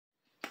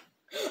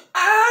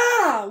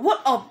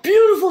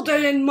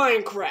playing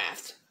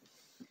Minecraft.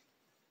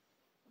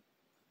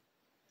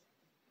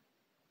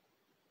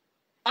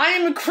 I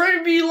am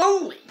incredibly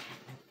lonely.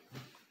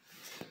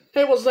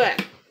 Hey, what's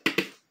that?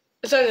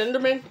 Is that an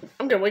Enderman?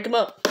 I'm gonna wake him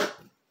up.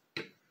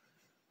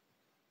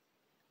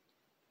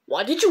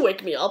 Why did you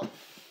wake me up?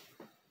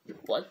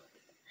 What?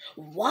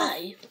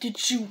 Why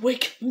did you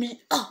wake me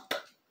up?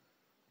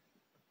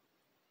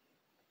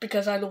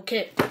 Because I don't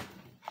care.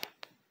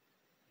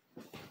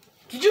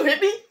 Did you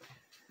hit me?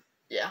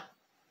 Yeah.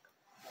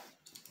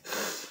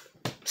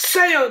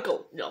 Say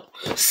uncle. No.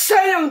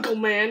 Say uncle,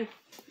 man.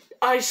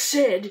 I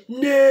said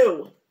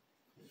no.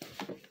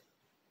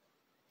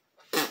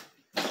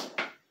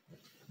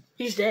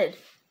 He's dead.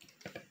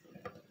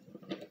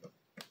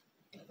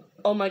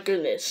 Oh my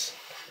goodness.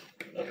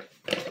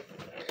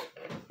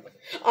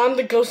 I'm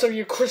the ghost of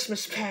your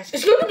Christmas past.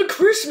 It's not even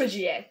Christmas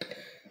yet.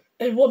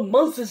 And what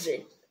month is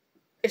it?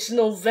 It's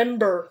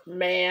November,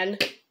 man.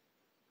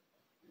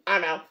 I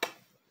know.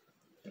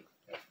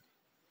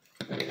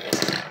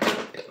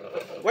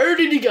 Where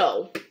did he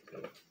go?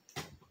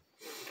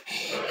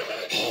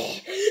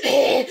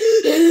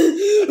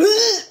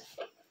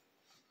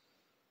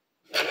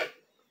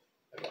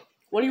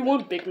 What do you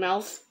want, Big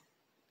Mouth?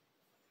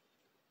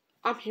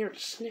 I'm here to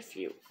sniff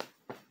you.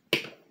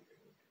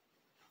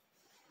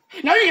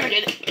 Now you're gonna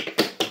get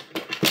it!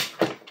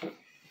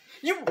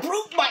 You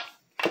broke my...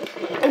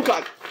 Oh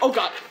god, oh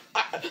god.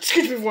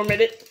 Excuse me for a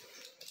minute.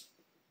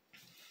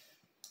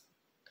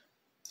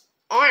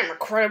 I'm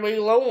incredibly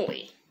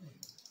lonely.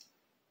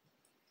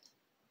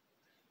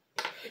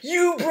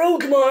 You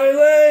broke my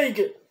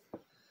leg!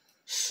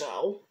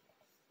 So?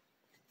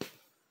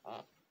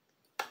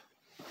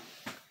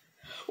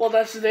 Well,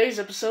 that's today's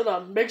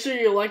episode. Make sure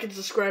you like and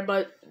subscribe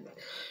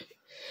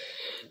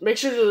Make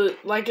sure to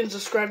like and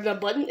subscribe to that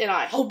button, and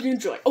I hope you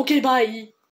enjoy. Okay, bye!